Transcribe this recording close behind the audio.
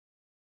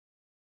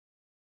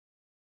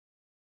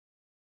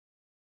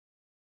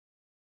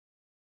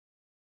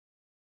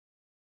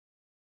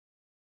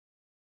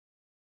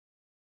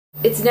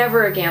it's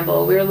never a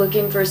gamble. We're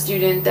looking for a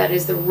student that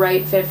is the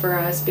right fit for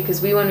us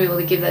because we want to be able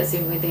to give that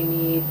student what they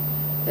need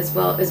as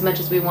well as much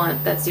as we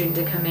want that student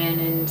to come in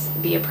and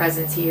be a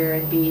presence here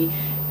and be,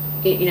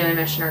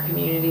 enmeshed in our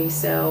community.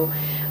 So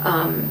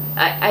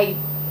I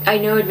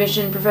know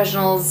admission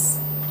professionals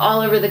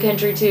all over the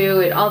country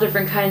too, at all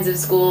different kinds of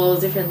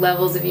schools, different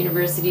levels of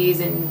universities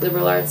and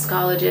liberal arts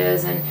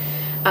colleges, and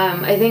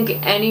I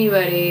think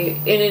anybody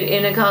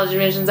in a college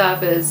admissions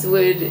office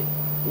would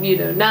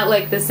not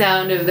like the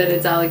sound of that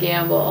it's all a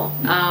gamble.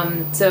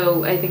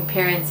 So I think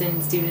parents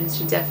and students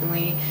should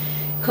definitely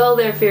quell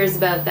their fears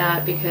about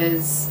that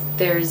because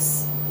there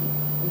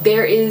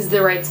is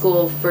the right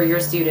school for your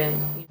student.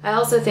 I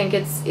also think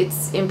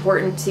it's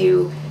important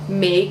to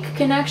make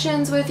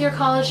connections with your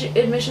college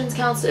admissions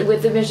counselor,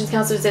 with admissions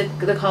counselors at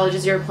the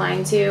colleges you're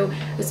applying to,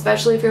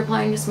 especially if you're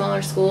applying to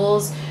smaller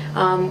schools.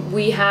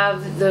 We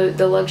have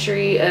the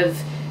luxury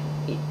of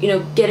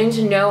getting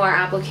to know our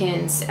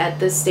applicants at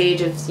this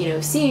stage of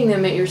seeing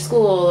them at your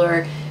school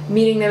or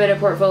meeting them at a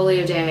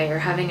portfolio day or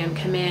having them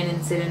come in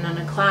and sit in on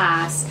a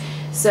class.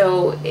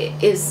 So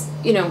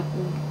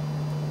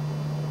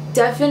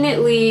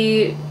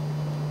definitely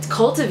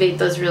cultivate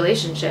those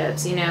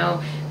relationships.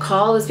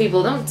 Call those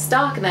people, don't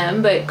stalk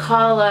them, but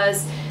call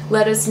us,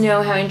 let us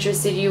know how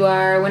interested you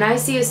are. When I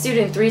see a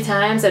student 3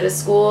 times at a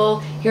school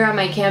here on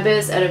my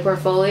campus at a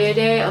portfolio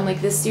day, I'm like,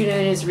 this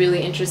student is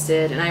really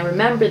interested, and I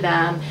remember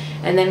them.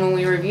 And then when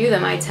we review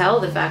them, I tell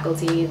the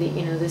faculty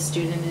that this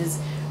student is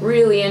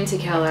really into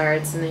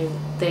CalArts,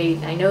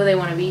 and I know they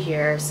want to be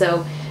here.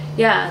 So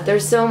yeah,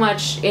 there's so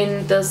much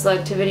in the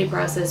selectivity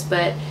process,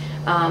 but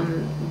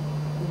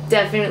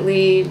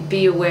definitely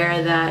be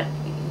aware that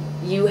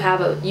you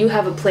have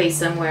a place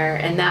somewhere,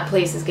 and that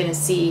place is going to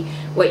see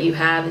what you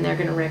have, and they're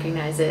going to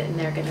recognize it, and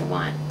they're going to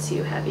want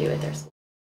to have you at their school.